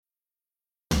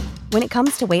When it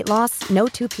comes to weight loss, no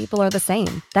two people are the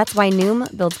same. That's why Noom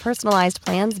builds personalized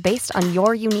plans based on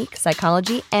your unique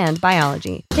psychology and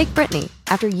biology. Take Brittany.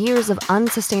 After years of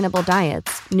unsustainable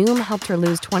diets, Noom helped her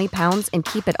lose 20 pounds and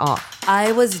keep it off.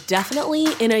 I was definitely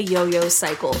in a yo-yo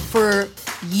cycle for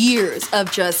years of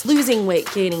just losing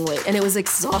weight, gaining weight, and it was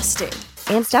exhausting.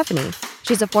 And Stephanie.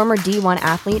 She's a former D1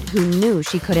 athlete who knew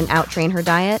she couldn't outtrain her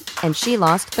diet, and she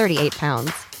lost 38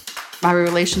 pounds. My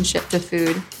relationship to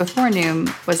food before Noom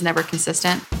was never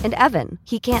consistent. And Evan,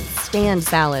 he can't stand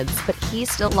salads, but he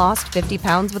still lost 50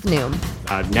 pounds with Noom.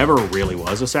 I never really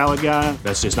was a salad guy.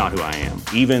 That's just not who I am.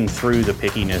 Even through the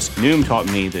pickiness, Noom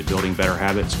taught me that building better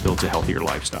habits builds a healthier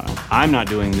lifestyle. I'm not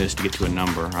doing this to get to a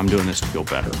number. I'm doing this to feel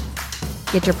better.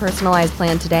 Get your personalized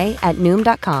plan today at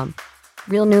Noom.com.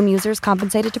 Real Noom users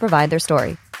compensated to provide their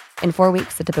story. In 4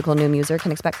 weeks, the typical Noom user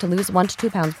can expect to lose 1 to 2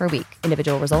 pounds per week.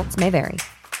 Individual results may vary.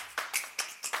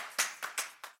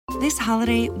 This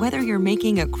holiday, whether you're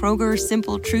making a Kroger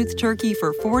Simple Truth Turkey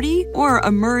for 40 or a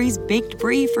Murray's Baked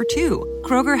Brie for 2,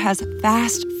 Kroger has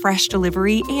fast, fresh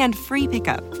delivery and free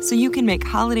pickup, so you can make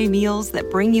holiday meals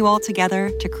that bring you all together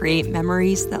to create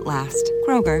memories that last.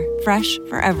 Kroger, fresh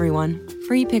for everyone.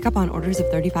 Free pickup on orders of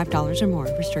 $35 or more.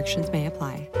 Restrictions may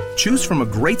apply. Choose from a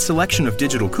great selection of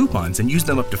digital coupons and use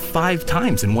them up to 5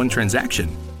 times in one transaction.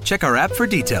 Check our app for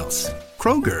details.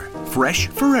 Kroger, fresh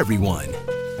for everyone.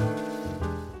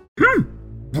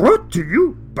 Brought to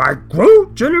you by Grow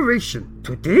Generation.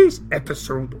 Today's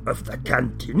episode of the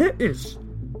Cantina is: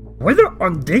 whether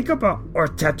on Dagobah or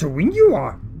Tatooine you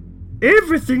are,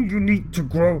 everything you need to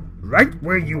grow right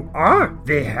where you are,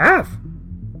 they have.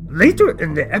 Later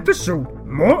in the episode,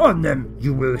 more on them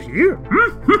you will hear.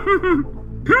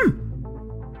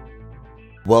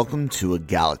 Welcome to a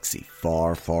galaxy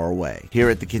far, far away. Here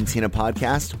at the Cantina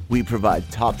Podcast, we provide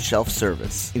top shelf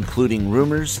service, including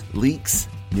rumors, leaks,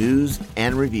 news,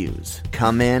 and reviews.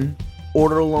 Come in,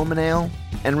 order a Loman Ale,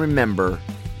 and remember,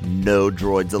 no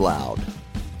droids allowed.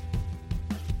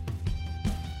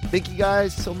 Thank you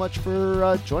guys so much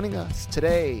for joining us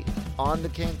today on the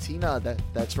Cantina.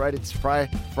 That's right, it's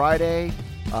Friday,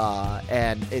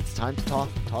 and it's time to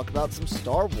talk about some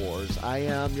Star Wars. I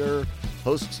am your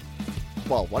host,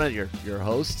 well, one of your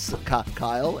hosts,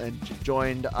 Kyle, and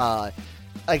joined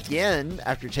again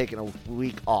after taking a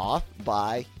week off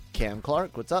by Cam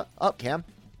Clark. What's up, Cam?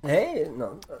 Hey,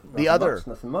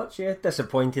 nothing much. Yeah,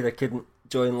 disappointed I couldn't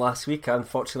join last week.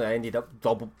 Unfortunately, I ended up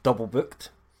double booked.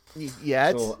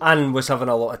 Yeah, and was having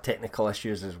a lot of technical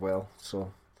issues as well.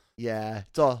 So yeah,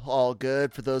 it's all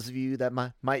good. For those of you that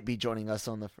might be joining us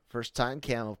on the first time,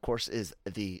 Cam, of course, is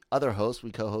the other host.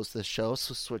 We co-host this show,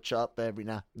 so switch up every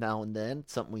now and then.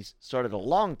 Something we started a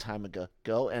long time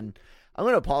ago, and I'm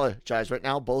going to apologize right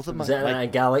now. Both of my... Is that in a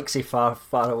galaxy far,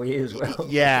 far away as well?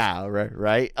 Yeah,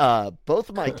 right. Both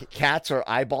of my cats are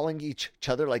eyeballing each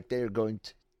other like they're going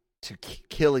to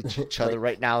kill each other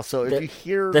right now. So if you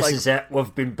hear... This is it.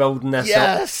 We've been building this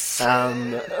up. It's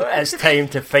time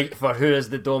to fight for who is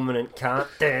the dominant cat.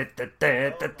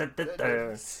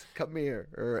 Come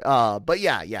here. But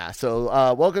yeah.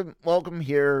 So welcome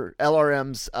here.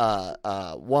 LRM's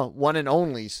one and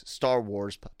only Star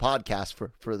Wars podcast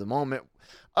for the moment,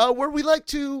 where we like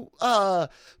to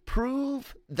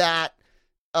prove that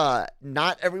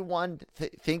not everyone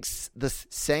thinks the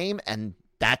same, and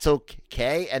that's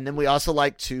okay. And then we also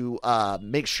like to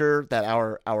make sure that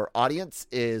our audience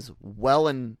is well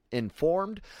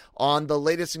informed on the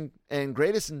latest and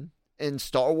greatest in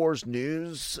Star Wars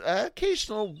news,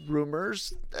 occasional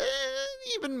rumors,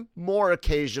 even more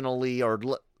occasionally or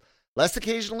less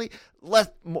occasionally,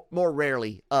 more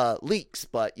rarely leaks.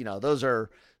 But those are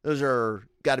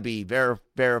got to be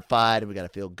verified, and we got to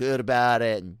feel good about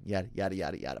it, and yada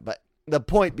yada. But the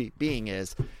point being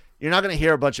is, you're not going to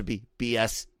hear a bunch of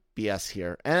BS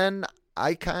here, and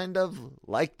I kind of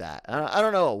like that. I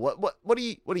don't know what do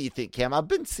you think, Cam? I've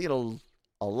been seeing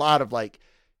a lot of like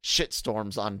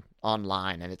shitstorms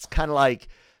online, and it's kind of like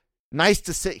nice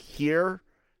to sit here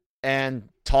and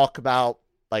talk about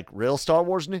like real Star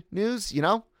Wars news,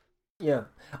 Yeah,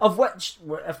 of which,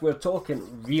 if we're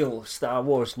talking real Star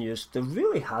Wars news, there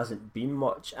really hasn't been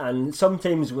much, and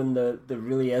sometimes when there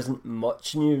really isn't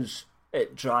much news,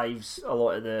 it drives a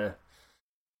lot of the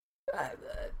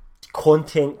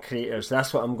content creators.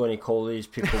 That's what I'm going to call these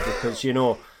people, because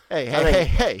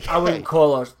hey, I wouldn't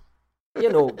call us,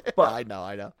 but I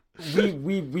know.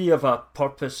 We have a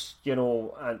purpose,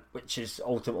 and which is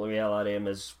ultimately LRM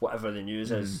is whatever the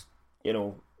news is,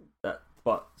 that.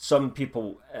 But some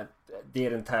people,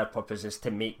 their entire purpose is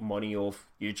to make money off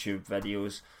YouTube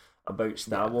videos about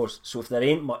Star Wars. So if there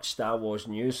ain't much Star Wars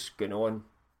news going on,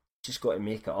 just got to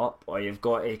make it up, or you've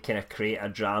got to kind of create a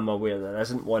drama where there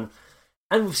isn't one.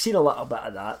 And we've seen a little bit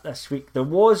of that this week. There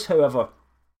was, however,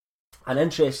 an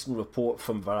interesting report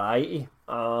from Variety,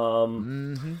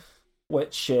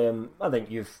 which I think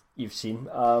you've seen.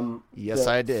 Yes,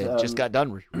 I did. Just got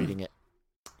done reading it.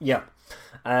 Yeah,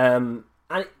 and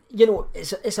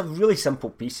it's a really simple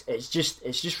piece. It's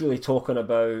just really talking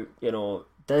about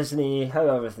Disney, how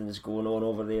everything's going on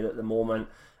over there at the moment,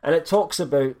 and it talks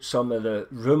about some of the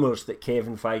rumours that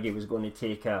Kevin Feige was going to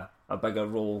take a bigger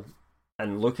role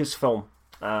in Lucasfilm,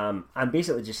 and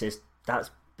basically just says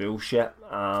that's bullshit.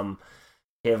 Kevin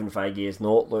Feige is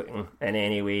not looking in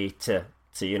any way to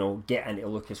get into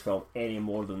Lucasfilm any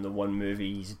more than the one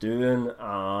movie he's doing.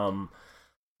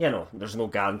 There's no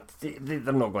guarantee.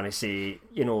 They're not going to say,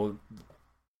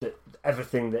 that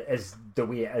everything that is the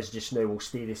way it is just now will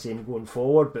stay the same going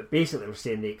forward. But basically, we're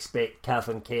saying they expect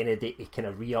Kathleen Kennedy to kind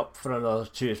of re-up for another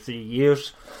 2 or 3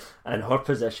 years, and her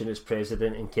position as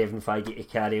president, and Kevin Feige to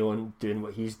carry on doing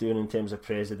what he's doing in terms of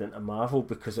president of Marvel,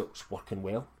 because it was working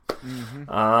well.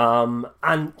 And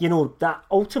that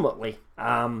ultimately,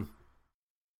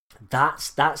 that's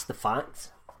the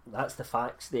fact. That's the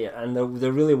facts there, and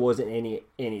there really wasn't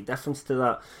any difference to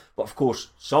that. But of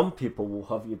course, some people will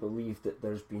have you believe that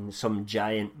there's been some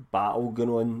giant battle going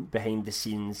on behind the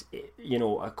scenes,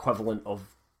 equivalent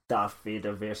of Darth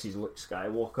Vader versus Luke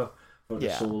Skywalker for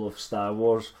the soul of Star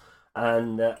Wars,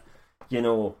 and that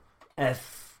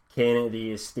if Kennedy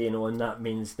is staying on, that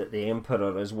means that the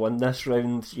Emperor has won this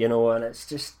round, and it's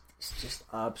just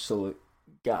absolute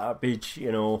garbage,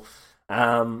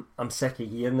 I'm sick of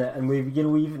hearing it, and we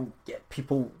even get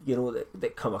people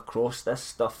that come across this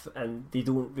stuff and they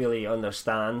don't really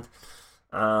understand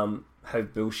how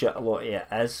bullshit a lot of it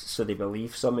is, so they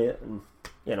believe some of it, and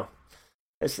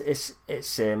it's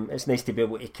nice to be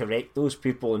able to correct those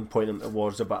people and point them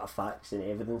towards a bit of facts and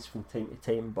evidence from time to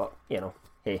time, but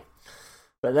hey.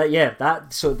 But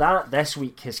that this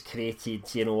week has created,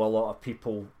 a lot of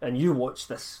people, and you watch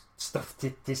this stuff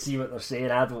to see what they're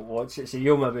saying. I don't watch it, so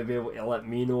you'll maybe be able to let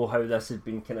me know how this has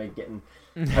been getting,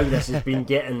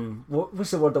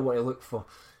 what's the word I want to look for?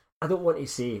 I don't want to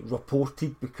say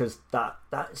reported, because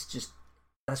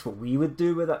that's what we would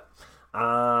do with it.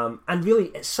 And really,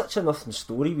 it's such a nothing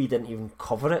story, we didn't even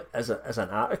cover it as an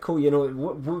article.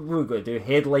 What we're going to do,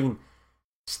 headline,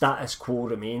 status quo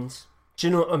remains. Do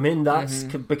you know what I mean? That's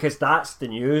because that's the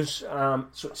news. So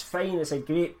it's fine. It's a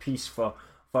great piece for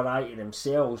Variety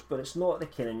themselves, but it's not the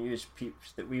kind of news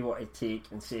peeps that we want to take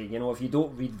and say, if you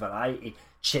don't read Variety,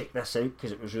 check this out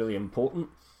because it was really important.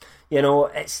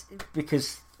 It's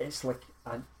because it's like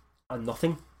a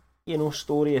nothing,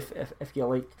 story, if you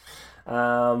like.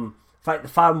 In fact, the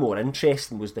far more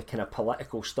interesting was the kind of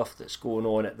political stuff that's going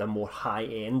on at the more high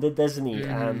end of Disney,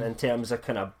 in terms of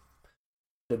kind of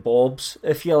the bobs,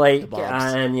 if you like,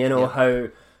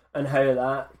 and how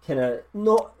that kind of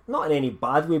not in any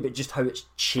bad way, but just how it's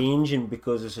changing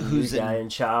because there's a new guy in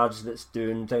charge that's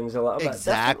doing things a little bit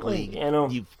differently.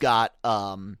 You've got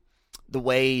the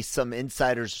way some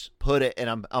insiders put it,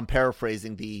 and I'm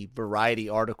paraphrasing the Variety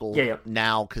article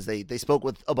now, because they spoke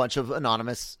with a bunch of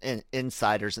anonymous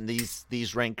insiders, and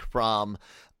these rank from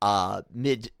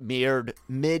mid-tier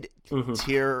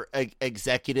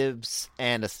executives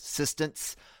and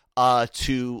assistants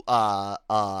to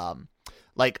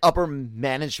like upper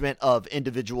management of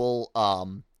individual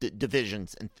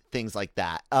divisions and things like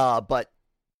that. But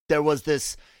there was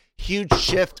this huge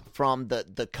shift from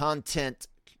the content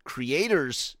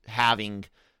creators having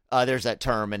there's that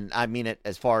term, and I mean it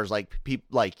as far as like people,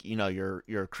 like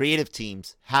your creative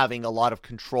teams having a lot of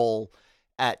control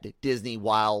at Disney,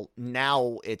 while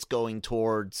now it's going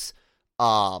towards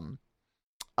the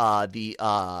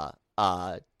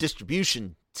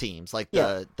distribution teams, like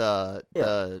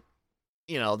the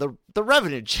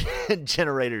revenue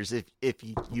generators, if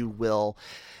you will.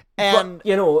 And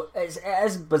but, it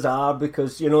is bizarre,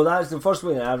 because that's the first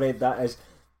way that I read that is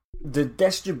the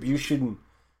distribution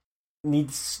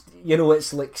needs,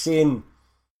 it's like saying,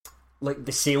 like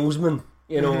the salesman,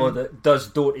 that does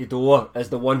door to door is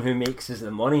the one who makes us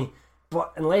the money.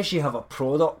 But unless you have a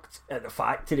product at the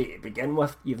factory to begin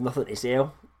with, you've nothing to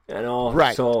sell.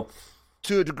 Right. So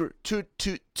to a degree, to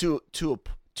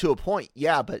a point,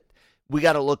 yeah. But we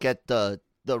got to look at the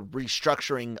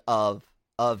restructuring of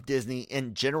Disney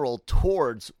in general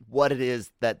towards what it is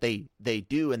that they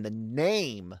do, and the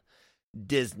name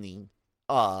Disney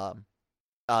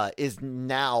is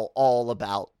now all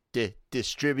about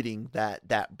distributing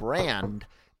that brand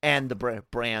and the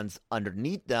brands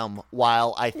underneath them,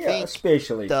 while I think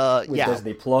especially with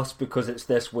Disney Plus, because it's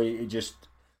this way to just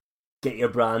get your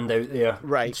brand out there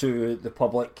to the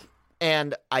public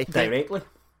And I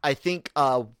think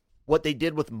what they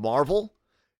did with Marvel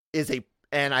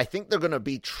and I think they're going to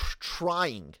be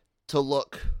trying to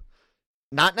look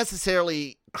not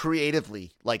necessarily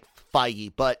creatively like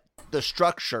Feige, but the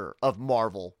structure of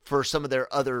Marvel for some of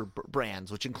their other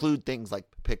brands, which include things like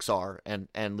Pixar and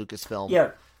Lucasfilm.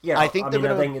 Yeah, I think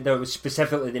I think there was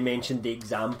specifically, they mentioned the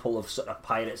example of sort of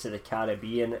Pirates of the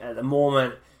Caribbean. At the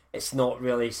moment, it's not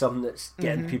really something that's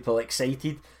getting people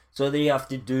excited, so they have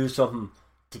to do something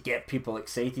to get people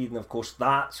excited, and of course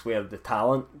that's where the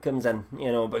talent comes in,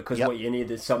 because what you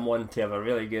need is someone to have a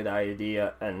really good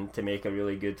idea and to make a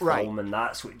really good film, and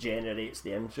that's what generates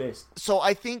the interest. So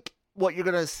I think what you're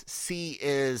going to see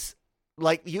is,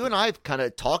 like you and I've kind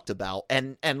of talked about,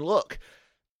 and look,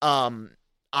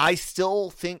 I still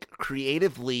think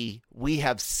creatively we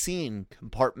have seen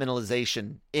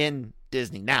compartmentalization in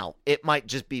Disney. Now, it might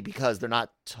just be because they're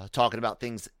not talking about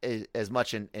things as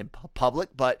much in public,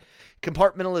 but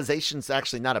compartmentalization is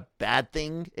actually not a bad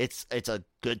thing. It's a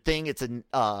good thing. It's an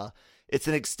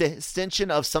extension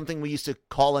of something we used to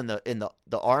call in the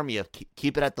army of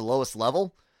keep it at the lowest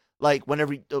level. Like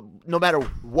whenever, no matter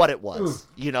what it was,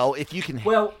 if you can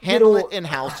handle it in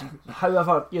house.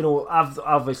 However, I've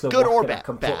obviously good worked or in bad, a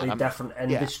completely different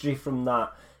industry Yeah. from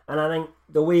that, and I think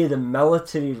the way the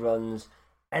military runs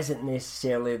isn't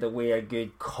necessarily the way a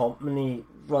good company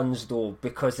runs, though,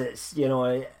 because it's you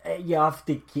have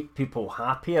to keep people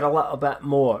happier a little bit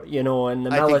more, and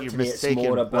the I military think you're mistaken it's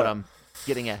more about what I'm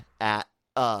getting at.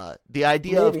 The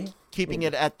idea of keeping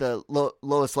it at the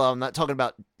lowest level. I'm not talking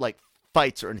about like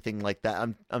fights or anything like that.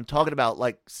 I'm talking about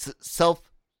like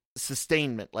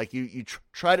self-sustainment. Like you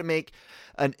try to make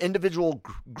an individual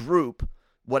group,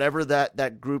 whatever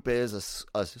that group is,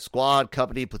 a squad,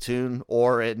 company, platoon,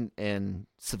 or in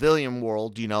civilian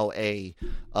world, a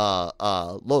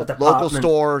local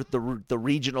store, the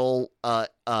regional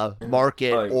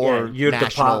market, or your national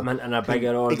department in a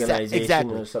bigger organization,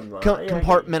 exactly. or something like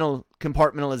that.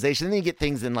 Compartmentalization. And then you get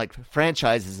things in like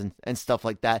franchises and stuff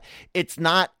like that. It's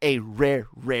not a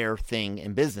rare thing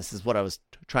in business, is what I was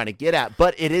trying to get at.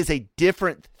 But it is a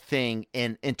different thing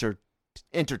in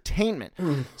entertainment.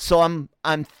 So I'm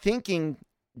thinking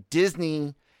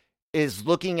Disney is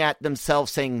looking at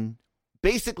themselves saying,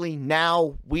 basically,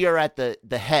 now we are at the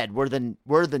head. We're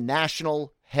the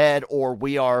national head, or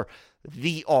we are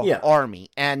the army,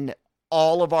 and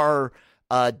all of our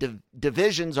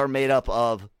divisions are made up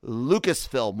of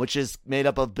Lucasfilm, which is made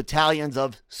up of battalions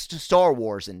of Star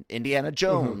Wars and Indiana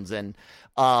Jones, and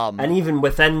even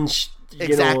within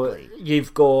exactly,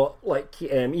 you've got like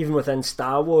even within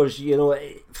Star Wars,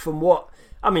 from what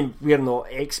we're not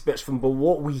experts but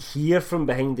what we hear from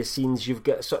behind the scenes, you've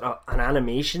got sort of an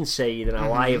animation side and a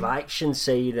live action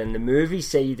side, and the movie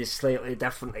side is slightly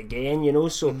different again,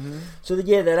 so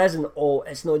there isn't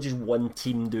it's not just one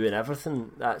team doing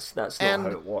everything. That's not how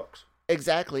it works.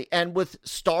 Exactly. And with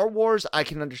Star Wars, I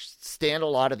can understand a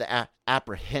lot of the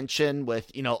apprehension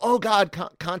with, oh God,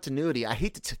 continuity. I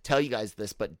hate to tell you guys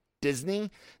this, but Disney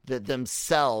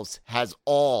themselves has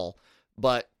all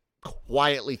but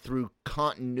quietly through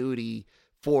continuity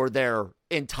for their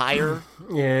entire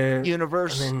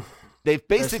universe. They've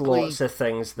basically lots of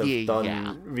things they've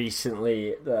done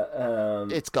recently that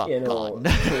it's gone.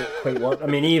 Quite work.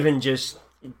 Even just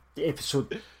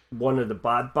episode 1 of the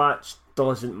Bad Batch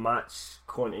doesn't match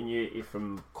continuity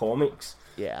from comics.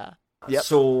 Yeah. Yep.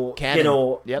 So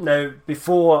canon. Now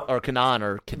before or canon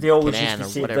or they always used to or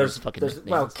say whatever there's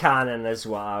canon is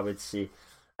what I would say.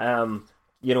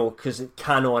 Because it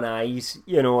canonize,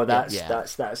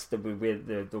 that's the way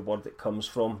the word that comes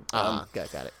from. Got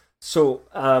it. So,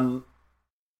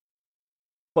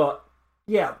 but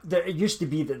yeah, it used to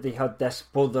be that they had this.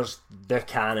 Well, there's the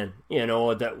canon,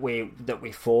 that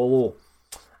we follow,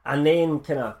 and then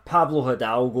kind of Pablo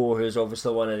Hidalgo, who's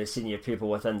obviously one of the senior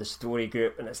people within the story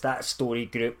group, and it's that story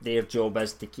group. Their job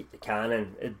is to keep the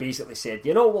canon. It basically said,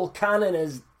 canon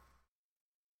is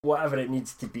whatever it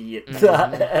needs to be at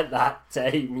that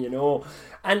time,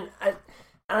 and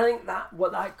I think that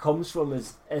what that comes from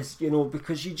is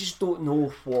because you just don't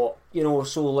know what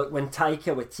So like when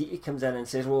Taika Waititi comes in and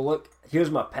says, "Well, look,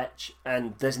 here's my pitch,"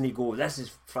 and Disney go, "This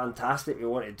is fantastic, we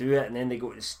want to do it," and then they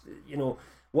go to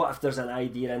what if there's an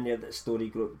idea in there that story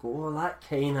group go, "Oh, that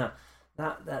kind of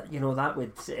that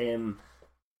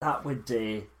would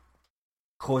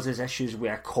causes issues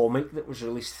with a comic that was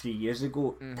released 3 years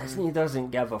ago." Disney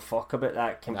doesn't give a fuck about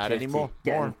that compared to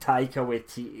getting Taika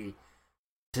Waititi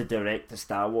to direct the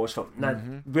Star Wars film. Now,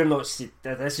 we're not.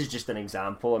 This is just an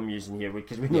example I'm using here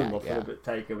because we know nothing about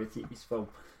Taika Waititi's film.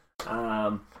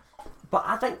 But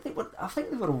I think they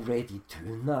were already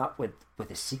doing that with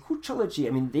the sequel trilogy.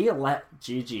 I mean, they let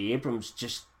J.J. Abrams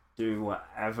just do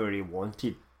whatever he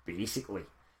wanted, basically.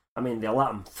 I mean, they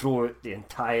let him throw out the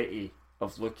entirety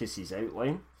of Lucas's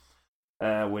outline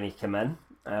when he came in.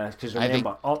 Because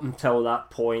remember, up until that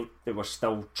point, they were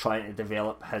still trying to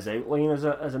develop his outline as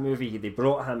a movie. They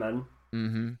brought him in.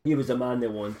 Mm-hmm. He was the man they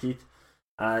wanted.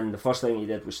 And the first thing he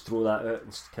did was throw that out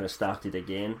and kind of started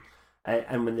again.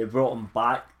 And when they brought him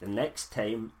back the next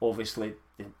time, obviously,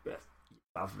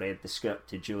 I've read the script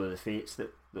to Duel of the Fates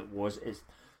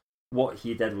what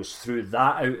he did was threw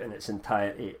that out in its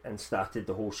entirety and started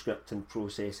the whole scripting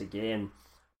process again,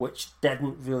 which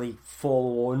didn't really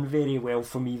follow on very well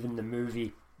from even the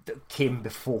movie that came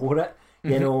before it,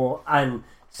 you know. And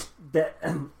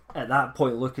at that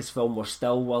point, Lucasfilm were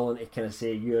still willing to kind of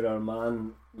say, "You're our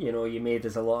man. You know, you made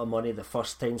us a lot of money the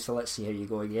first time, so let's see how you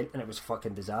go again." And it was a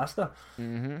fucking disaster.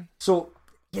 Mm-hmm. So,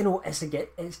 you know, it's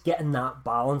getting that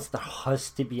balance. There has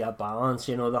to be a balance.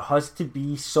 You know, there has to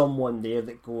be someone there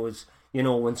that goes, you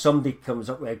know, when somebody comes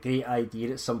up with a great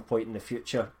idea at some point in the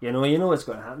future, you know it's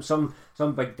going to happen. Some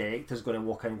big director's going to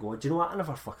walk in and go, "Do you know what? I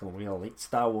never fucking really liked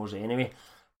Star Wars anyway,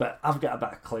 but I've got a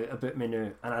bit of clout about me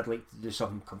now, and I'd like to do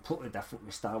something completely different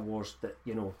with Star Wars that,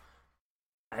 you know."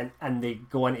 And they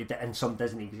go into it, and some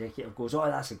Disney executive goes, "Oh,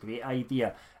 that's a great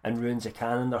idea," and ruins the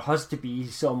canon. There has to be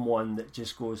someone that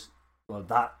just goes, "Well,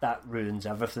 that ruins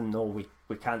everything. No, we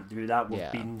can't do that.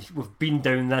 We've been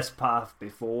down this path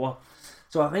before."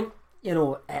 So I think, you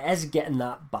know, it is getting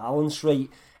that balance right,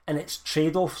 and it's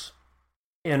trade-offs,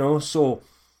 you know. So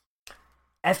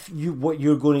if what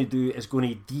you're going to do is going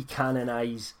to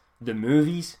decanonize the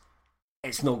movies,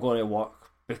 it's not going to work,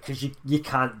 because you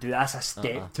can't do that. That's a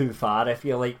step too far, if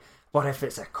you like. But if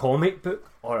it's a comic book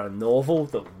or a novel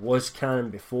that was canon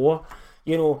before,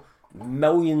 you know,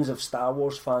 millions of Star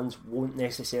Wars fans won't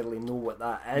necessarily know what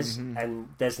that is,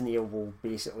 and Disney will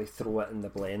basically throw it in the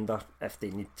blender if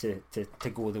they need to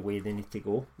go the way they need to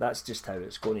go. That's just how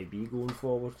it's going to be going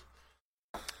forward.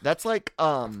 That's like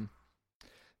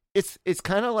it's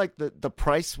kind of like the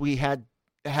price we had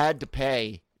to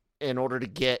pay in order to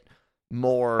get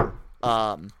more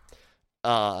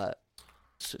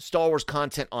Star Wars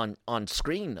content on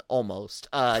screen, almost.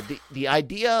 The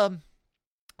idea.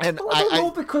 And well, I don't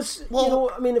know, because, you know,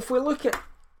 I mean, if we look at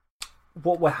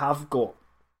what we have got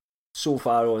so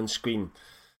far on screen,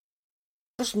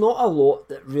 there's not a lot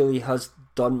that really has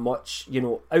done much, you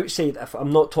know, outside, if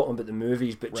I'm not talking about the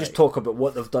movies, but just talk about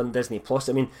what they've done Disney Plus.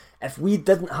 I mean, if we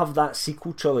didn't have that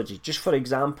sequel trilogy, just for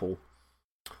example,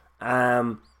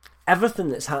 everything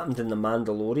that's happened in The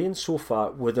Mandalorian so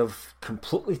far would have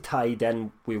completely tied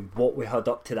in with what we had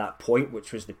up to that point,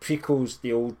 which was the prequels,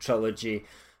 the old trilogy,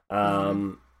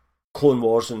 Clone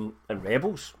Wars and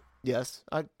Rebels. Yes,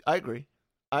 I agree.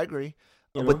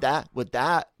 With that.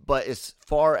 But as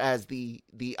far as the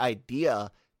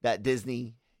idea that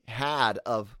Disney had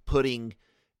of putting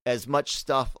as much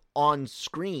stuff on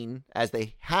screen as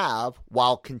they have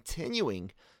while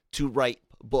continuing to write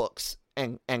books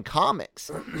and comics,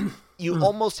 you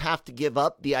almost have to give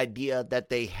up the idea that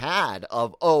they had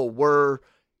of, we're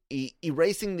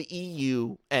erasing the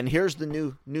EU and here's the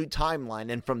new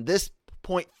timeline, and from this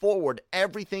point forward,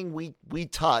 everything we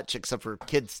touch, except for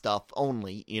kids stuff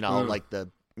only, you know, like the,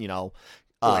 you know,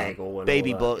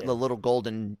 baby book, the little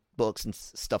golden books and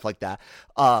stuff like that,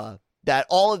 that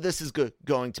all of this is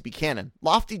going to be canon.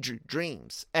 Lofty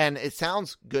dreams, and it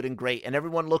sounds good and great, and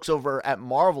everyone looks over at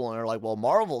Marvel and are like, well,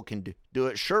 Marvel can do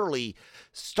it, surely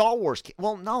Star Wars can.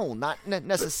 Well, no, not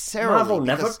necessarily. Marvel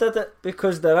never did it,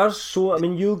 because there are so, I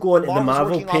mean, you go into the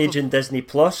Marvel page in Disney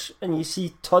Plus and you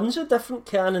see tons of different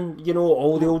canon, you know,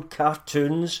 all the old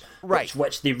cartoons,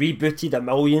 which they rebooted a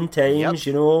million times,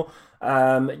 you know.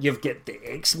 You've got the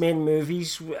X-Men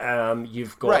movies.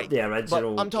 You've got the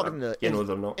original. But I'm talking the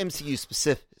MCU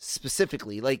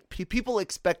specifically. Like people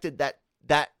expected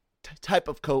that type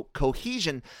of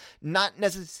cohesion, not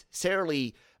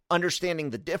necessarily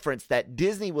understanding the difference that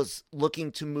Disney was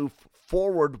looking to move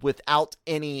forward without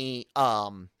any.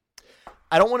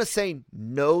 I don't want to say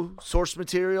no source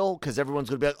material, because everyone's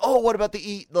going to be like, oh, what about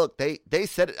the Look, they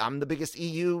said it. I'm the biggest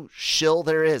EU shill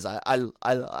there is. I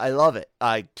love it.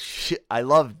 I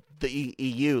love the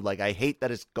EU. Like, I hate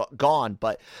that it's gone.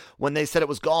 But when they said it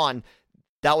was gone,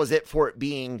 that was it for it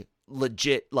being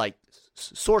legit, like,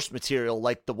 source material,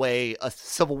 like the way a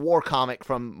Civil War comic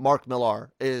from Mark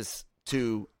Millar is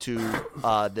to the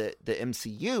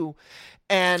MCU.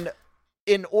 And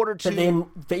in order to...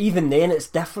 But even then, it's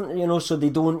different, you know, so they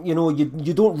don't, you know,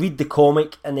 you don't read the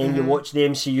comic and then you watch the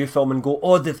MCU film and go,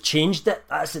 oh, they've changed it.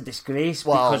 That's a disgrace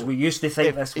because we used to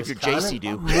think this was canon. If you're JC,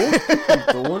 do. Most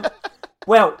people don't.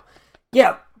 Well,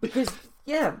 yeah, because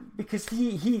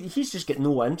he's just got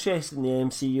no interest in the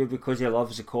MCU because he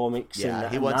loves the comics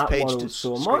and he wants that Paige world to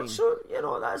so scream. much. So you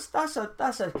know that's a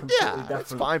completely different.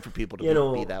 It's fine for people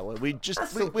to be that way. We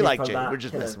like Jay. We're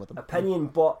just messing with them. Opinion,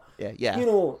 but yeah. You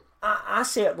know, I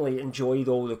certainly enjoyed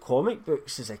all the comic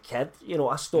books as a kid. You know,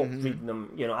 I stopped reading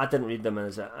them. You know, I didn't read them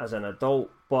as an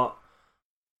adult, but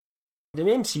the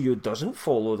MCU doesn't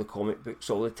follow the comic books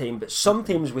all the time, but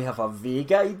sometimes we have a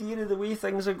vague idea of the way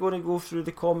things are going to go through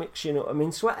the comics, you know what I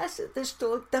mean? So there's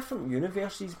still different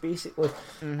universes, basically.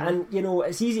 And, you know,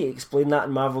 it's easy to explain that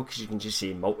in Marvel because you can just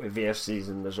say multiverses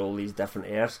and there's all these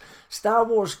different Earths. Star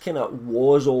Wars kind of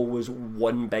was always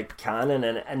one big canon,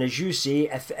 and as you say,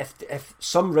 if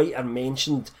some writer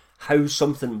mentioned how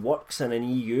something works in an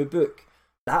EU book,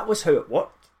 that was how it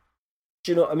worked.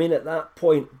 Do you know what I mean? At that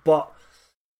point, but...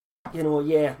 You know,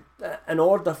 in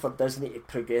order for Disney to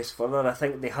progress further, I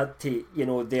think they had to, you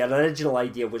know, their original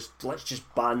idea was let's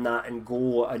just ban that and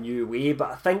go a new way, but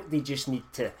I think they just need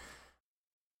to,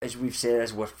 as we've said,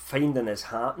 as we're finding is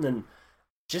happening,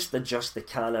 just adjust the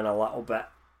canon a little bit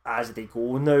as they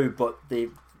go now, but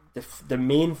the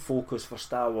main focus for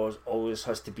Star Wars always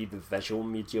has to be the visual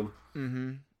medium.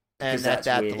 And that's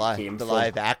the the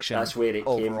live action. That's where it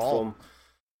came from.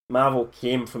 Marvel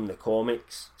came from the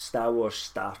comics. Star Wars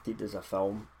started as a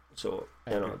film, so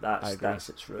you know that's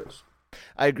its roots.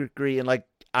 I agree, and like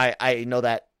I know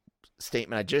that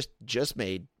statement I just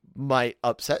made might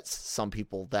upset some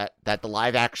people that the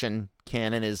live action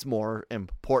canon is more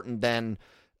important than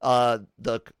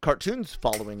the cartoons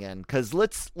following in. Because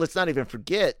let's not even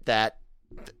forget that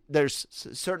there's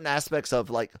certain aspects of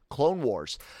like Clone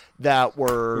Wars that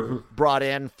were brought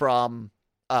in from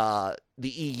the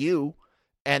EU.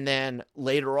 And then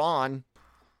later on,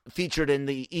 featured in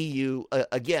the EU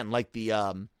again, like the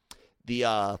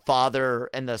father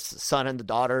and the son and the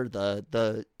daughter,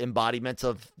 the embodiments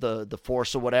of the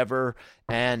Force or whatever,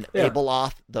 and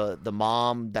Abeloth, the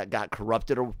mom that got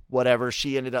corrupted or whatever,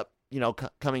 she ended up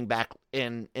coming back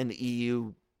in the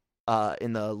EU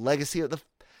in the Legacy of the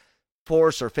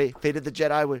Force or Fate of the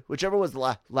Jedi, whichever was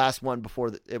the last one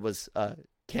before it was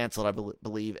canceled, I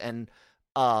believe, and.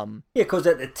 Because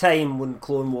at the time when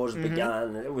Clone Wars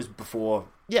began, it was before.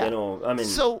 Yeah, you know, I mean,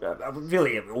 so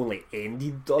really, it only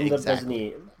ended under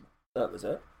Disney. That was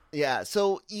it. Yeah,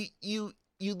 so you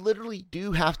literally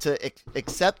do have to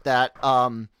accept that.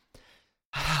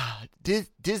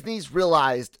 Disney's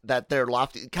realized that they're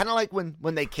lofty, kind of like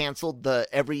when they canceled the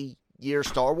every year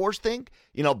Star Wars thing.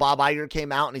 You know, Bob Iger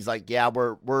came out and he's like, "Yeah,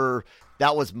 we're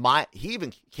that was my." He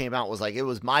even came out and was like, "It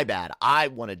was my bad. I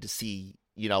wanted to see."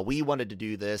 We wanted to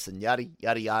do this and yada,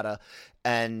 yada, yada.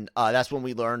 And that's when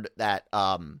we learned that,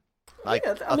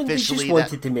 officially... They just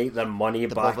wanted to make their money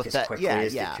back as quickly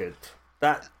as they could.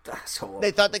 That's all. They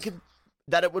thought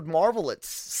that it would marvel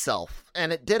itself,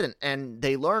 and it didn't. And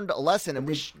they learned a lesson, and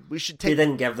we should take... They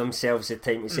didn't give themselves the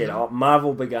time to set it up.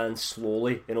 Marvel began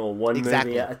slowly, one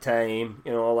movie at a time.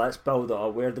 Let's build it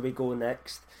up. Where do we go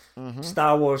next?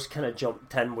 Star Wars kind of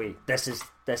jumped in with, this is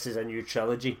a new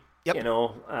trilogy. Yep.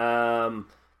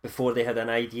 Before they had an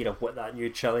idea of what that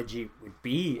new trilogy would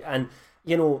be. And,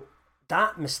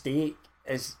 that mistake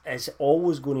is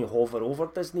always going to hover over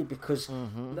Disney because,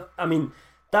 I mean,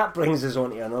 that brings us on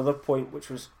to another point,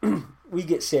 which was we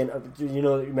get sent,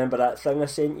 remember that thing I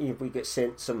sent you? We get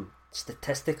sent some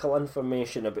statistical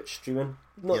information about streaming.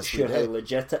 Not sure how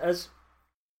legit it is.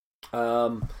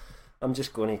 I'm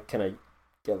just going to kind of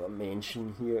give a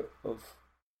mention here of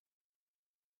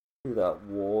who that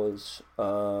was. I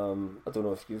don't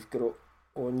know if you've got it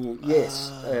on you.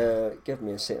 Yes. Give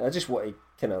me a second. I just want to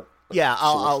kind of. Yeah,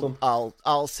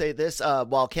 I'll say this.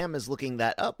 While Cam is looking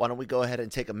that up, why don't we go ahead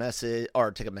and take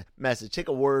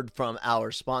a word from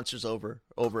our sponsors over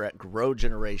at Grow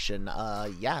Generation.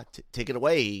 Take it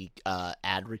away,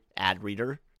 ad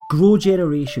reader. Grow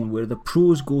Generation, where the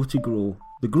pros go to grow.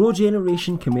 The Grow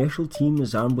Generation commercial team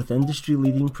is armed with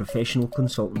industry-leading professional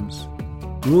consultants.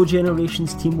 Grow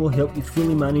Generation's team will help you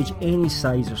fully manage any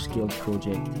size or scale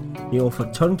project. They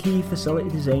offer turnkey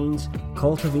facility designs,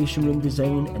 cultivation room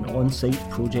design, and on-site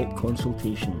project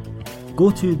consultation. Go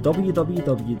to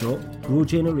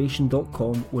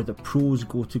www.growgeneration.com where the pros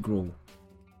go to grow.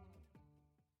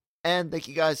 And thank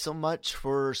you guys so much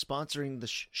for sponsoring the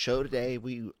show today.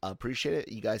 We appreciate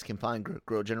it. You guys can find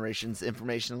Grow Generation's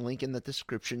information and link in the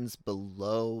descriptions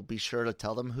below. Be sure to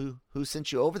tell them who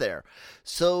sent you over there.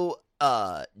 So,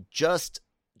 just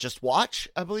Just Watch,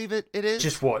 I believe it is.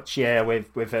 Just Watch, yeah, we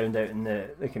found out in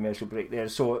the commercial break there.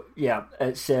 So yeah,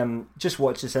 it's Just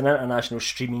Watch. It's an international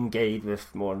streaming guide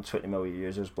with more than 20 million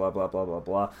users. Blah blah blah blah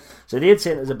blah. So they had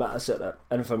sent us a bit of sort of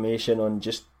information on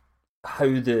just how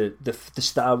the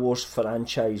Star Wars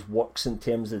franchise works in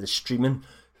terms of the streaming.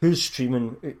 Who's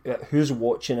streaming? Who's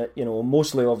watching it? You know,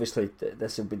 mostly obviously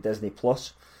this will be Disney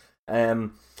Plus.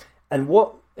 And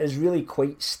what is really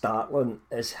quite startling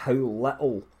is how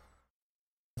little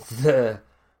the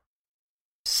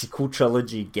sequel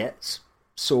trilogy gets.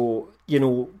 So, you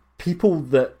know, people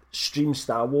that stream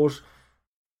Star Wars,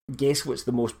 guess what's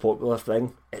the most popular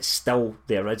thing? It's still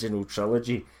the original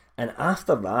trilogy. And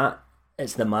after that,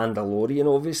 it's The Mandalorian,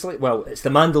 obviously. Well, it's The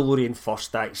Mandalorian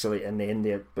first, actually, and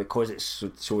then because it's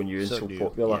so new and so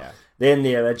popular. Yeah. Then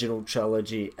the original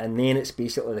trilogy, and then it's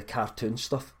basically the cartoon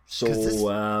stuff. So,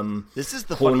 this is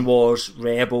the Clone Wars,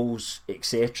 Rebels,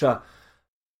 etc.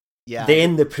 Yeah.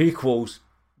 Then the prequels,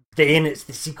 then it's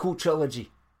the sequel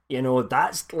trilogy. You know,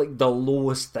 that's like the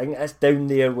lowest thing. It's down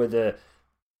there with the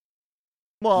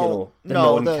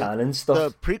non-canon stuff.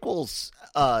 The prequels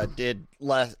did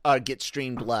less get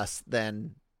streamed less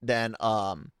than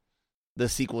the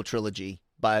sequel trilogy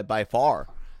by far.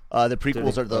 The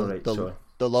prequels are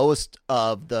the lowest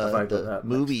of the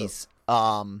movies.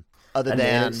 Other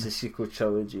than it's the sequel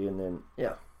trilogy, and then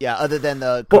other than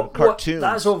the cartoons.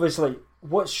 That's obviously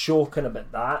what's shocking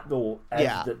about that, though, is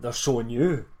that they're so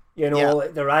new. You know,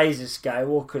 like The Rise of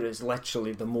Skywalker is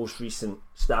literally the most recent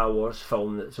Star Wars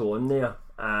film that's on there.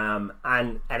 And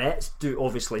it's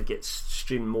obviously gets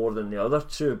streamed more than the other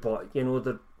two, but you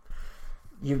know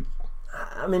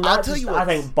I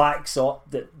think backs up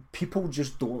that people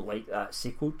just don't like that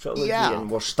sequel trilogy,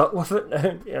 and we're stuck with it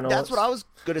now. You know, that's what I was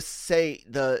gonna say.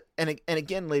 And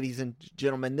again, ladies and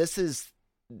gentlemen, this is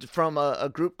from a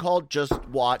group called Just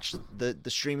Watch, the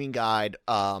streaming guide.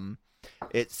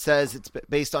 It says it's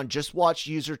based on Just Watch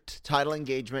user title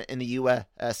engagement in the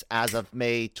U.S. as of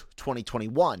May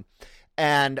 2021.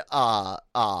 And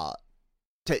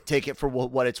take it for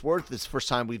what it's worth. This is the first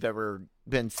time we've ever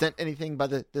been sent anything by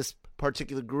this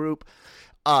particular group.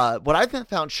 What I've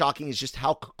found shocking is just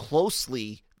how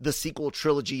closely the sequel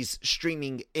trilogy's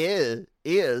streaming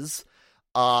is.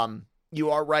 You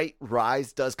are right.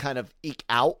 Rise does kind of eke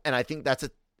out, and I think that's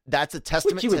a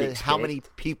testament to how many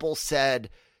people said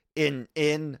in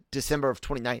December of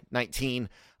 2019,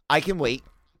 I can wait.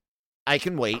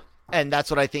 And that's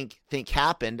what I think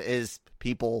happened is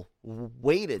people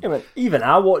waited. Yeah, even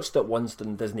I watched it once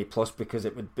on Disney Plus because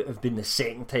it would have been the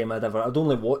second time I'd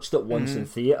only watched it once in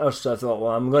theatre, so I thought,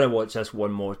 well, I'm going to watch this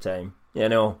one more time, you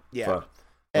know, for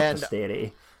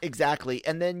posterity. Exactly.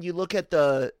 And then you look at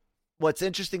what's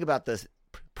interesting about the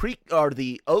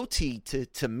the OT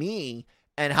to me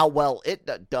and how well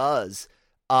it does,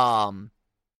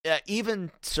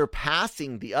 even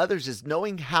surpassing the others, is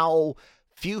knowing how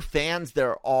few fans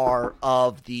there are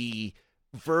of the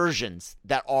versions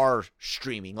that are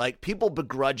streaming. Like, people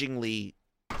begrudgingly,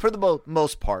 for the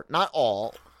most part, not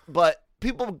all, but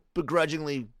people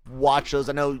begrudgingly watch those.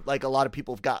 I know, like, a lot of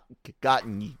people have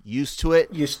gotten used to it.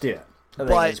 I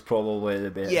think it's probably the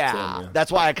best. Yeah,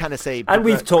 that's why I kind of say. And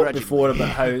we've talked before about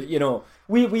how, you know,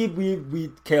 we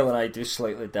Kyle and I do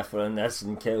slightly different in this,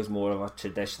 and Kyle's more of a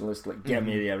traditionalist. Like, give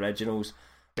me the originals.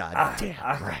 God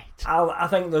damn right. I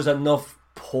think there's enough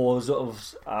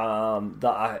positives that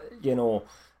I, you know,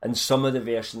 in some of the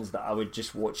versions that I would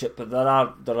just watch it, but there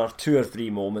are 2 or 3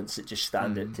 moments that just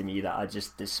stand out to me that I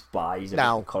just despise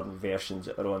about the current versions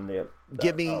that are on there.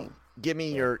 Give me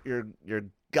your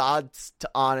God's to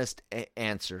honest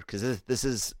answer, because this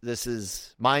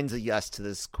is mine's a yes to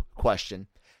this question.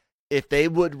 If they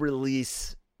would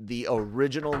release the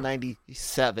original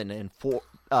 97 and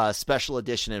special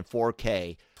edition in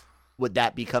 4K, would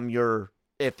that become your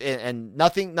and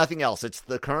nothing else? It's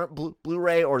the current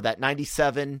Blu-ray or that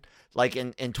 97, like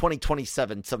in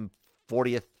 2027, some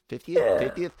 40th,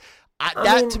 50th.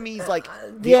 That to me is like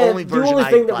the only version. The only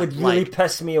thing that would really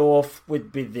piss me off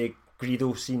would be the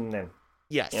Greedo scene then.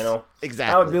 Yes, you know,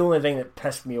 exactly. That would be the only thing that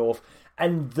pissed me off.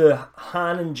 And the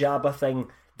Han and Jabba thing,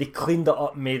 they cleaned it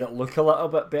up, made it look a little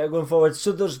bit better going forward.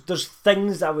 So there's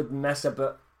things I would miss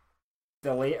about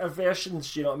the later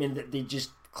versions, you know what I mean, that they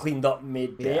just cleaned up and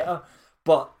made better,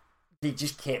 but they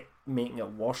just kept making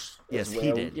it worse. Yes, as well,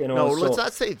 he did. You know, no, let's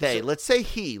not say they. Let's say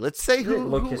he. Let's say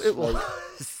who it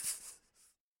was.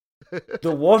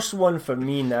 The worst one for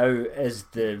me now is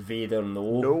the Vader no.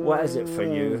 What is it for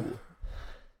you?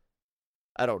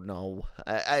 I don't know.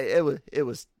 It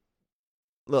was.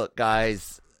 Look,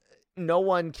 guys, no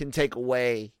one can take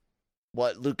away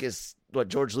what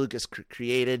George Lucas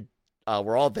created.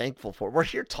 we're all thankful for. We're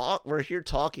here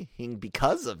talking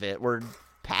because of it. We're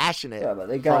passionate. Yeah, but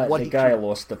the guy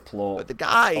lost the plot. But the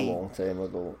guy a long time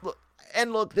ago.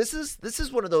 Look, this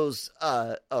is one of those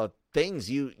things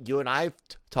you and I've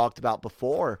talked about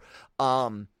before.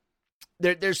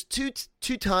 There's two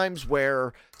times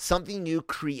where something you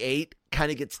create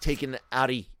kind of gets taken out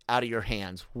of your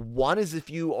hands. One is if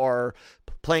you are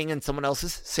playing in someone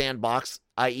else's sandbox,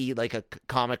 i.e. like a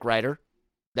comic writer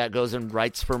that goes and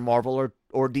writes for Marvel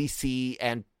or DC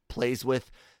and plays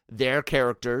with their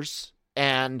characters.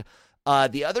 And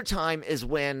the other time is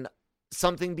when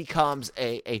something becomes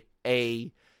a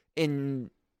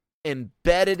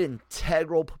embedded,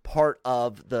 integral part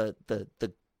of the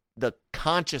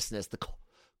consciousness, the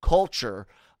culture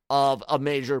of a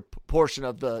major portion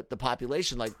of the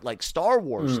population, like Star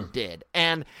Wars did.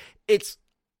 And it's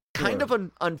kind of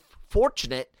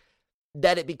unfortunate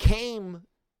that it became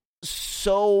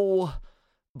so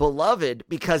beloved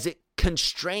because it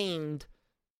constrained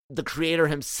the creator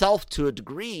himself to a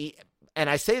degree. And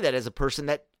I say that as a person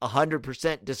that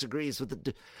 100% disagrees with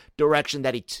the direction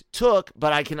that he took,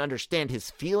 but I can understand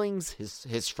his feelings,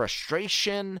 his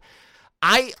frustration.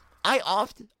 I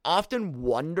often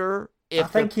wonder if I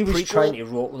think he was trying to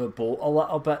rock the boat a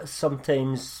little bit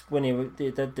sometimes when he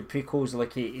did the prequels.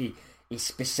 Like he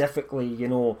specifically, he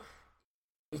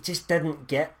just didn't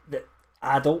get that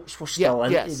adults were still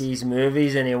into these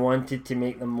movies, and he wanted to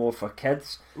make them more for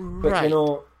kids. But right.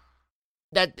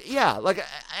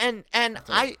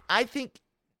 I think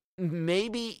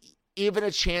maybe even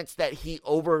a chance that he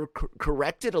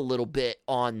overcorrected a little bit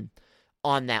on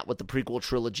that with the prequel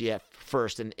trilogy at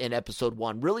first in episode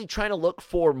 1, really trying to look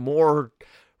for more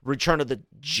Return of the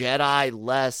Jedi,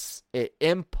 less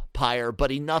Empire,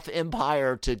 but enough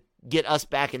Empire to get us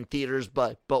back in theaters,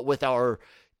 but with our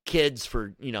kids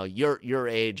for your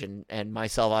age and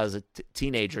myself. I was a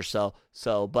teenager,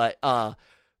 but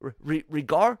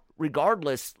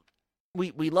regardless,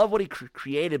 we love what he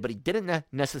created, but he didn't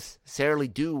necessarily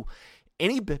do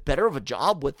any better of a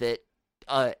job with it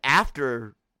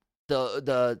after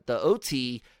the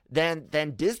OT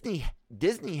than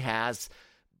Disney has.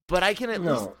 But I can at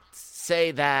least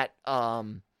say that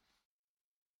out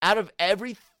of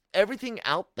everything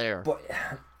out there. But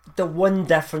the one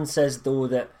difference is, though,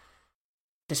 that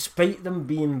despite them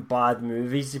being bad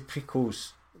movies, the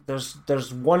prequels,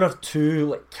 there's one or two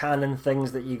like canon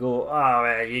things that you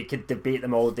go, you could debate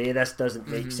them all day. This doesn't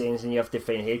make sense, and you have to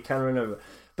find headcanon.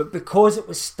 But because it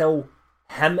was still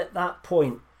him at that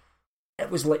point, it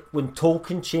was like when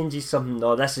Tolkien changes something.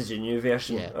 No, this is a new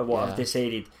version of what I've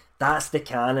decided. That's the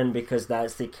canon because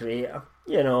that's the creator,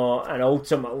 and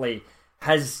ultimately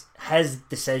his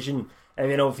decision.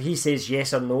 If he says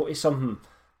yes or no to something,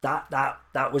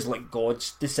 that was like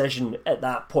God's decision at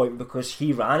that point because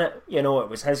he ran it. It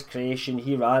was his creation.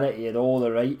 He ran it. He had all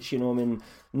the rights.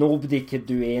 Nobody could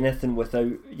do anything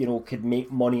without could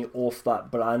make money off that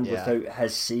brand without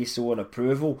his say so and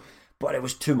approval. But it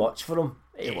was too much for him.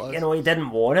 He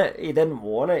didn't want it.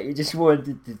 He just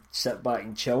wanted to sit back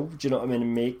and chill. Do you know what I mean?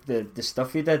 And make the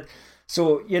stuff he did.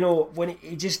 So when he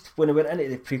went into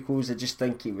the prequels, I just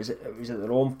think it was at the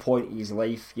wrong point in his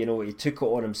life. He took it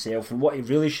on himself, and what he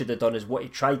really should have done is what he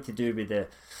tried to do with the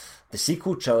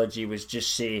sequel trilogy was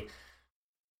just say,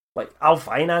 like, I'll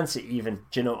finance it even.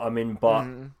 Do you know what I mean? But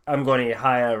I'm going to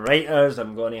hire writers.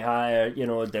 I'm going to hire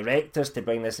directors to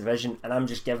bring this vision, and I'm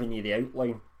just giving you the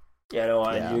outline.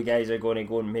 And you guys are going to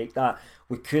go and make that.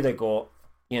 We could have got,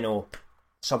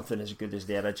 something as good as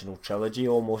the original trilogy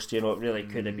almost. It really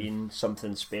could have been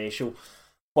something special.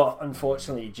 But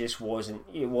unfortunately, it just wasn't.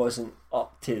 It wasn't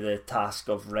up to the task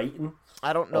of writing.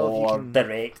 I don't know or if you can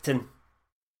directing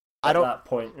at that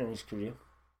point in his career.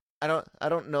 I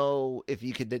don't know if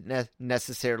you could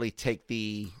necessarily take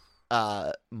the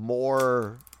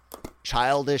more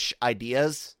childish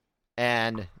ideas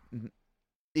and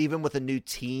even with a new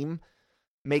team,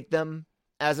 make them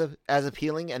as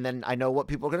appealing. And then I know what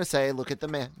people are going to say. Look at the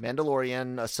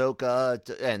Mandalorian,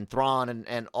 Ahsoka, and Thrawn,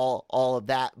 and all of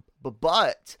that.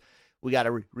 But we got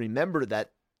to remember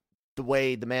that the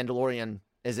way the Mandalorian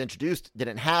is introduced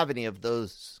didn't have any of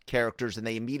those characters, and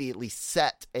they immediately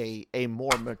set a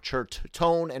more mature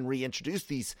tone and reintroduced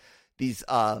these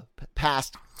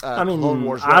past Clone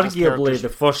Wars arguably the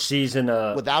first season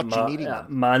without you needing them.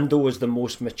 Mando was the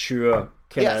most mature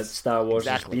kind of Star Wars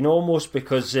has been, almost,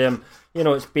 because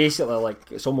it's basically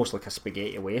it's almost like a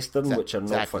spaghetti western, which are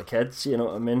not for kids. You know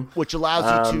what I mean? Which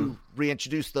allows you to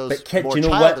reintroduce those more do you know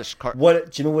childish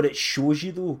what? Do you know what it shows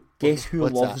you though? Guess who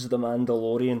loves the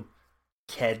Mandalorian?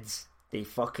 Kids. They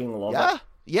fucking love it.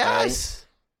 Yes.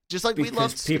 Just like we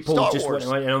love people Star just Wars.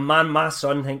 want to, my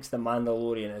son thinks The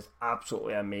Mandalorian is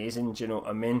absolutely amazing. Do you know what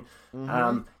I mean?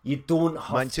 You don't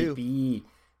have to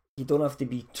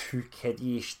be too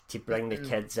kiddyish to bring the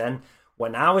kids in.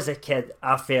 When I was a kid,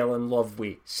 I fell in love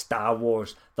with Star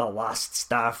Wars, The Last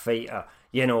Starfighter,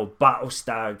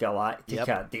 Battlestar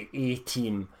Galactica, the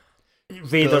A-Team,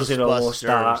 Raiders of the Lost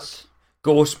Ark,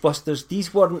 Ghostbusters.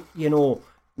 These weren't,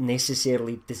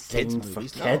 necessarily designed for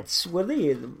kids, were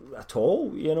they at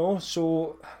all?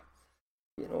 So,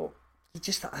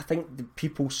 I think the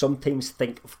people sometimes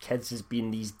think of kids as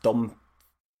being these dumb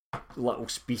little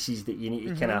species that you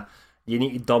need to you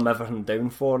need to dumb everything down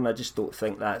for, and I just don't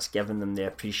think that's giving them the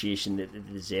appreciation that they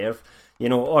deserve.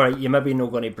 Alright, you're maybe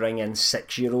not going to bring in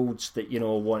 6-year-olds that,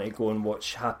 want to go and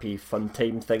watch happy fun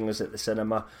time things at the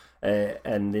cinema,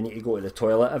 and they need to go to the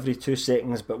toilet every 2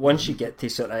 seconds, but once you get to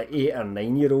sort of 8 or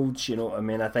 9-year-olds,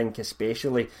 I think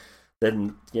especially,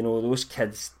 then, those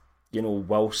kids,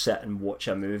 will sit and watch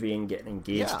a movie and get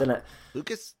engaged in it.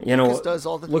 Lucas does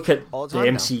all the look at all the the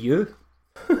time MCU.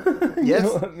 Yes, you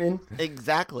know what I mean?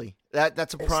 Exactly.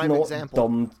 That's a prime it's not example.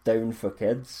 Dumbed down for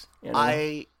kids.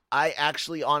 I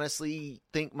actually honestly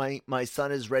think my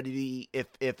son is ready to,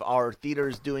 if our theater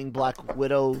is doing Black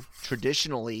Widow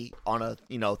traditionally on a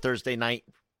Thursday night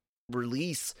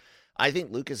release, I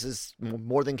think Lucas is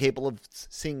more than capable of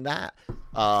seeing that.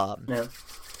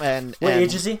 And what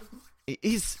age is he?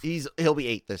 He'll be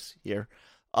 8 this year.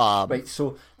 Right,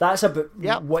 so that's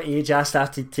about what age I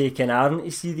started taking Aaron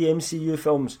to see the MCU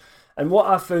films. And what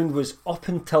I found was up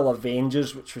until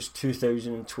Avengers, which was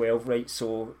 2012, right?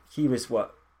 So he was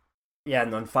what? Yeah,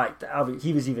 no, in fact,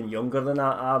 he was even younger than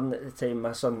that, Aaron, at the time,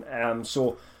 my son.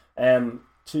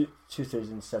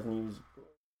 2007, he was...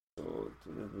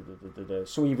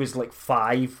 So he was like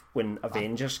 5 when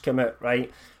Avengers came out,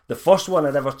 right? The first one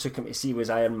I'd ever took him to see was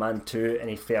Iron Man 2, and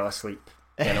he fell asleep.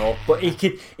 But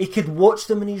he could watch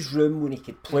them in his room when he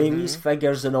could play with his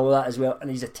figures and all that as well, and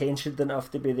his attention didn't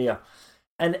have to be there.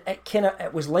 And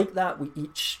it was like that with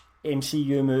each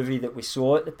MCU movie that we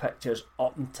saw at the pictures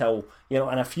up until,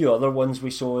 and a few other ones we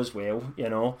saw as well,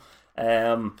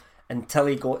 until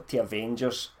he got to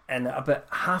Avengers. And about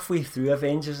halfway through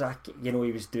Avengers, he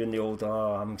was doing the old,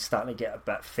 I'm starting to get a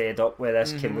bit fed up with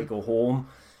this, can we go home?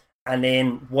 And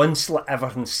then once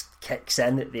everything kicks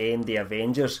in at the end of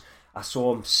Avengers, I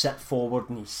saw him sit forward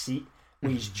in his seat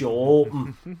with his jaw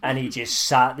open, and he just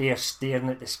sat there staring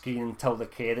at the screen until the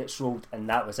credits rolled, and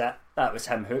that was it. That was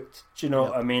him hooked. Do you know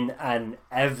what I mean? And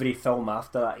every film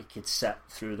after that, he could sit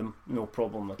through them, no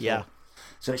problem at all.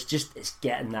 So it's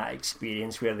getting that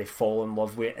experience where they fall in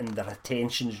love with it and their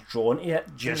attention's drawn to it,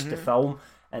 just the film,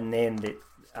 and then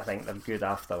I think they're good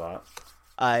after that.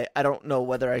 I don't know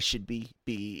whether I should be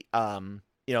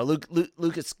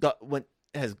Lucas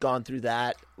has gone through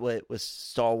that with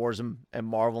Star Wars and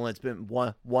Marvel, and it's been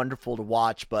wonderful to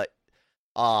watch. But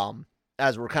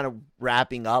as we're kind of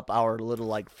wrapping up our little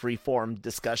like freeform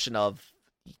discussion of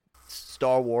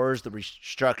Star Wars, the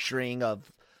restructuring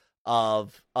of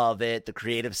it, the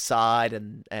creative side,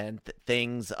 and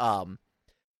things,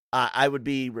 I would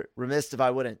be remiss if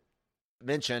I wouldn't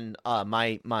mention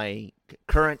my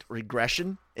current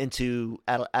regression into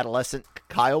adolescent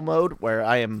Kyle mode, where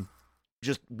I am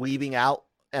just weaving out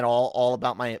and all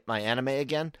about my anime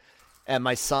again, and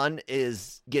my son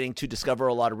is getting to discover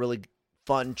a lot of really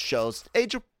fun shows,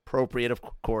 age appropriate, of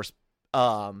course.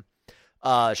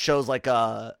 Shows like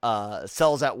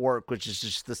Cells at Work, which is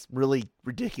just this really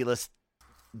ridiculous,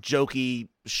 jokey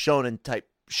shonen type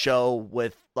show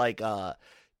with like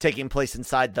taking place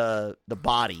inside the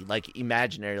body, like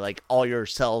imaginary, like all your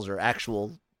cells are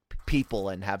actual people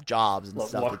and have jobs and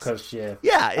stuff. Workers, yeah.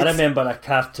 I remember a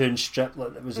cartoon strip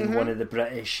that was in one of the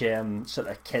British sort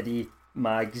of kiddie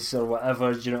mags or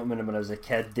whatever. Do you know what I mean? When I was a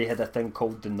kid, they had a thing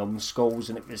called the numbskulls,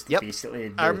 and it was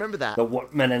basically I remember that. The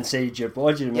workman inside your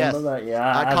body. Do you remember that? Yeah,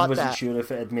 I wasn't sure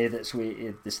if it had made its way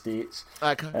to the States.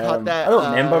 I caught that. I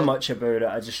don't remember much about it.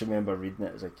 I just remember reading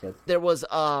it as a kid. There was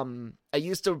I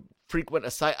used to frequent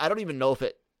a site. I don't even know if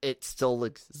it still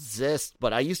exists,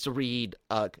 but I used to read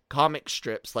comic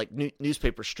strips, like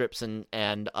newspaper strips, and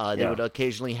they would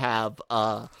occasionally have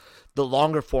the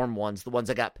longer form ones, the ones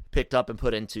that got picked up and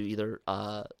put into either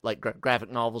like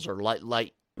graphic novels or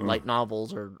light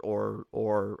novels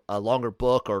or a longer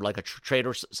book or like a trade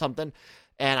or something.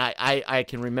 And I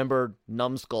can remember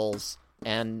numbskulls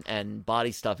and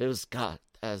body stuff. It was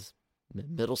as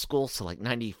middle school, so like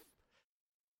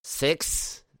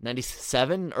 96.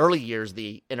 97, early years of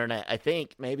the internet, I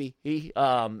think, maybe.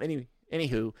 Anywho,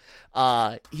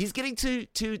 he's getting to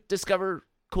discover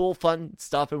cool, fun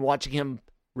stuff, and watching him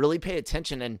really pay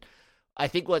attention. And I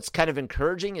think what's kind of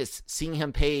encouraging is seeing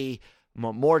him pay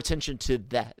more attention to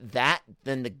that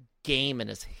than the game in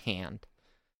his hand.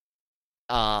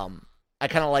 I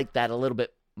kind of like that a little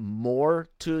bit more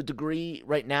to a degree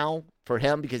right now for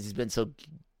him because he's been so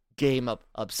game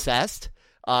obsessed.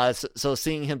 So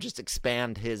seeing him just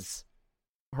expand his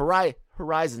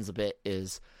horizons a bit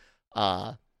is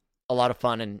a lot of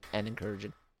fun and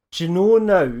encouraging. Do you know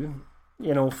now,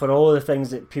 for all the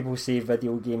things that people say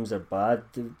video games are bad,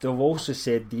 they've also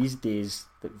said these days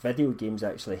that video games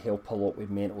actually help a lot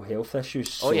with mental health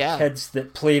issues. So kids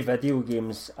that play video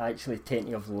games actually tend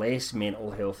to have less mental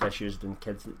health issues than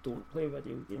kids that don't play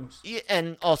video games. Yeah,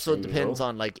 and also it depends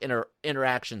on like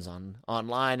interactions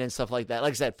online and stuff like that.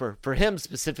 Like I said, for him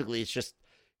specifically, it's just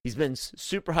he's been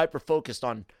super hyper focused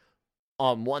on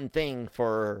one thing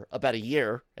for about a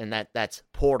year, and that's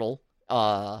Portal.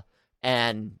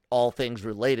 And all things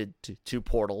related to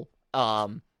Portal.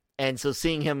 And so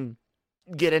seeing him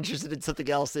get interested in something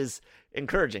else is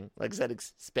encouraging. Like I said,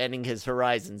 expanding his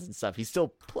horizons and stuff. He still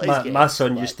plays games. My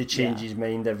son used to change his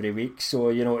mind every week. So,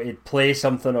 he'd play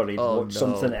something or he'd watch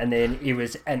something and then he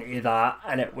was into that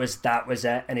and that was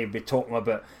it. And he'd be talking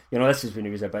about, this is when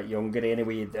he was a bit younger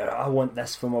anyway. I want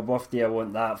this for my birthday. I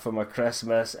want that for my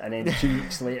Christmas. And then 2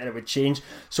 weeks later it would change.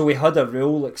 So we had a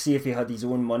rule, like say if he had his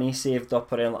own money saved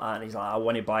up or anything like that and he's like, I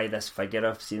want to buy this figure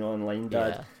I've seen online,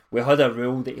 Dad. Yeah. We had a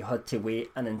rule that he had to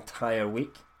wait an entire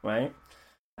week, right?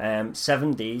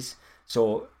 7 days.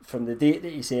 So from the date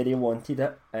that he said he wanted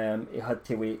it, he had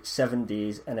to wait 7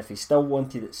 days. And if he still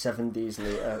wanted it 7 days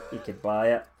later, he could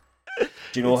buy it.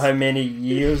 Do you know how many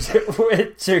years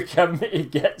it took him to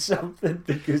get something?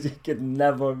 Because he could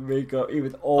never make up. He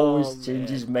would always change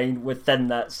his mind within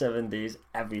that 7 days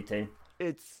every time.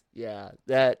 It's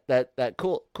that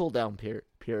cool down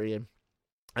period.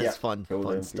 It's fun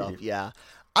stuff. Period. Yeah.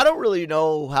 I don't really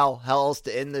know how else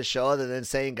to end this show other than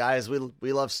saying, guys,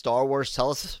 we love Star Wars. Tell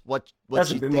us what you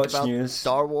think about news.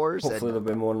 Star Wars. Hopefully there'll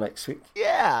be more next week.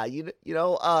 Yeah, it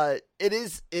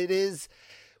is.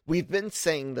 We've been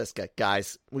saying this,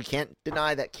 guys. We can't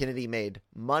deny that Kennedy made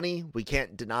money. We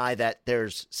can't deny that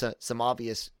there's some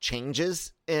obvious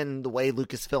changes in the way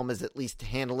Lucasfilm is at least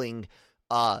handling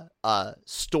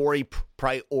story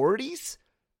priorities.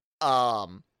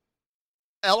 LRM's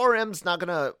not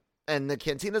gonna. And the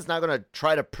Cantina's not going to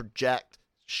try to project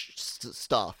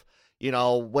stuff.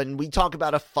 When we talk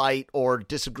about a fight or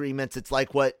disagreements, it's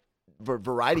like what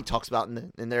Variety talks about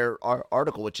in their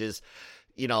article, which is,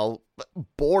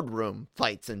 boardroom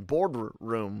fights and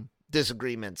boardroom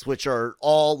disagreements, which are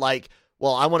all like,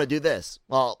 well, I want to do this.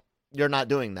 Well, you're not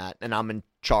doing that, and I'm in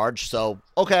charge, so,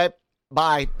 okay,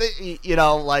 bye.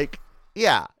 It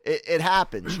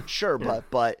happens, sure,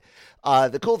 but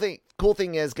the cool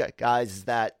thing is, guys, is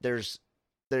that there's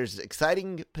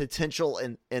exciting potential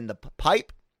in the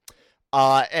pipe,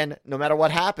 and no matter what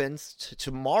happens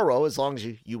tomorrow, as long as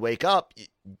you wake up,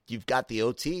 you've got the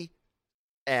OT,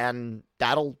 and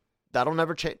that'll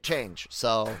never change.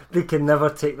 So they can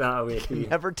never take that away.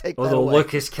 Never take that away. Although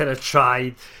Lucas kind of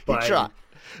tried. He tried,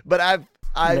 but I've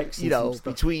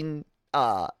between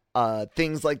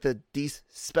things like the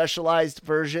despecialized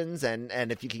versions,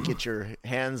 and if you can get your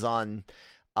hands on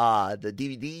the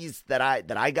DVDs that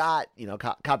I got,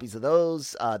 copies of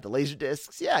those, the laser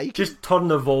discs. Yeah, you just turn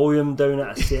the volume down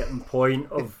at a certain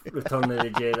point of Return of the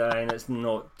Jedi, and it's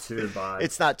not too bad.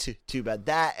 It's not too bad.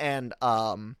 That and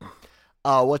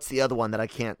what's the other one that I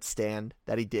can't stand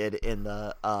that he did in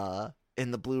the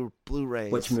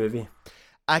Blu-rays? Which movie?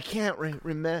 I can't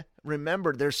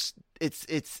remember.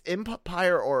 It's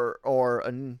Empire or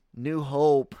A New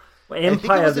Hope. Well,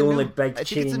 Empire, the only big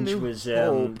change was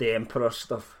the Emperor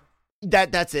stuff.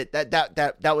 That's it.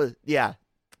 That was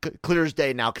clear as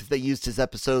day now because they used his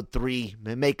episode 3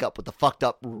 makeup with the fucked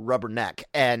up rubber neck,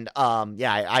 and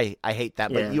I hate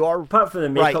that. But you are apart from the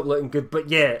makeup looking good, but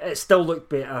it still looked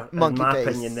better in my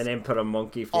opinion than Emperor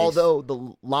Monkey Face. Although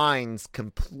the lines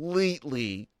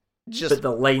completely but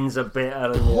the lines are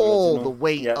better. Pull the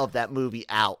weight of that movie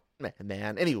out.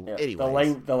 Man, anyway,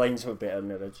 the lines were better than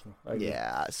the original.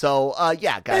 Yeah. So,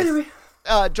 guys. Anyway.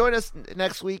 Join us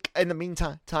next week. In the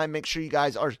meantime, make sure you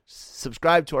guys are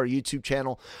subscribed to our YouTube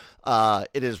channel.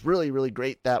 It is really, really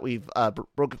great that we've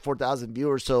broken 4,000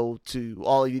 viewers. So, to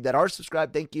all of you that are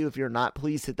subscribed, thank you. If you're not,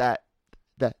 please hit that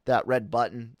red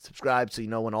button, subscribe, so you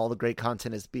know when all the great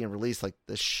content is being released, like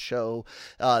the show,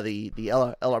 the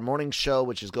LR Morning Show,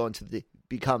 which is going to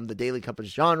become the Daily Compass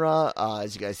genre,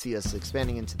 as you guys see us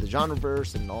expanding into the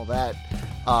genreverse and all that.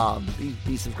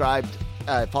 Be subscribed,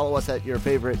 follow us at your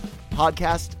favorite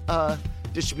podcast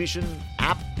distribution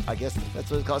app. I guess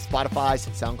that's what it's called: Spotify,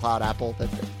 SoundCloud, Apple,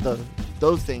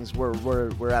 those things,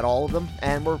 we're at all of them,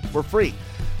 and we're free.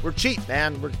 We're cheap,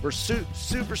 man. We're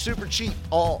super cheap.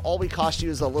 All we cost you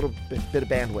is a little bit of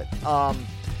bandwidth.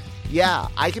 Yeah,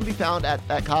 I can be found at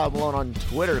Kyle Malone on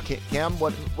Twitter. Cam,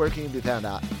 where can you be found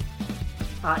at?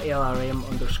 At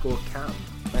LRM_Cam.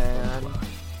 And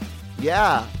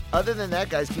yeah, other than that,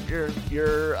 guys, keep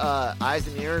your eyes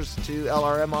and ears to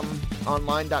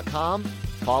LRMonline.com.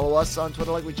 Follow us on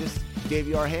Twitter like we just gave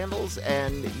you our handles.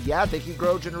 And yeah, thank you,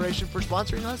 Grow Generation, for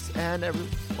sponsoring us. And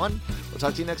everyone, we'll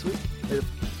talk to you next week. May the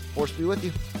force be with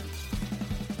you.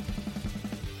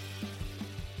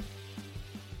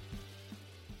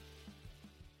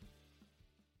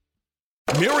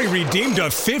 Mary redeemed a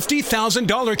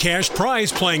 $50,000 cash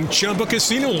prize playing Chumba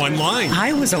Casino online.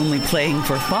 I was only playing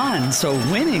for fun, so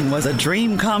winning was a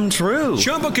dream come true.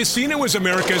 Chumba Casino is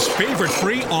America's favorite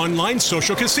free online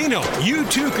social casino. You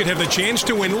too could have the chance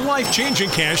to win life-changing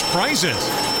cash prizes.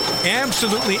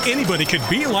 Absolutely anybody could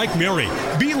be like Mary.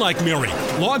 Be like Mary.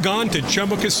 Log on to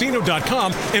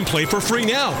ChumbaCasino.com and play for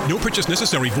free now. No purchase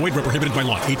necessary. Void where prohibited by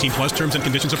law. 18+ terms and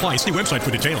conditions apply. See website for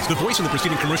details. The voice in the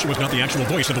preceding commercial was not the actual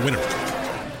voice of the winner.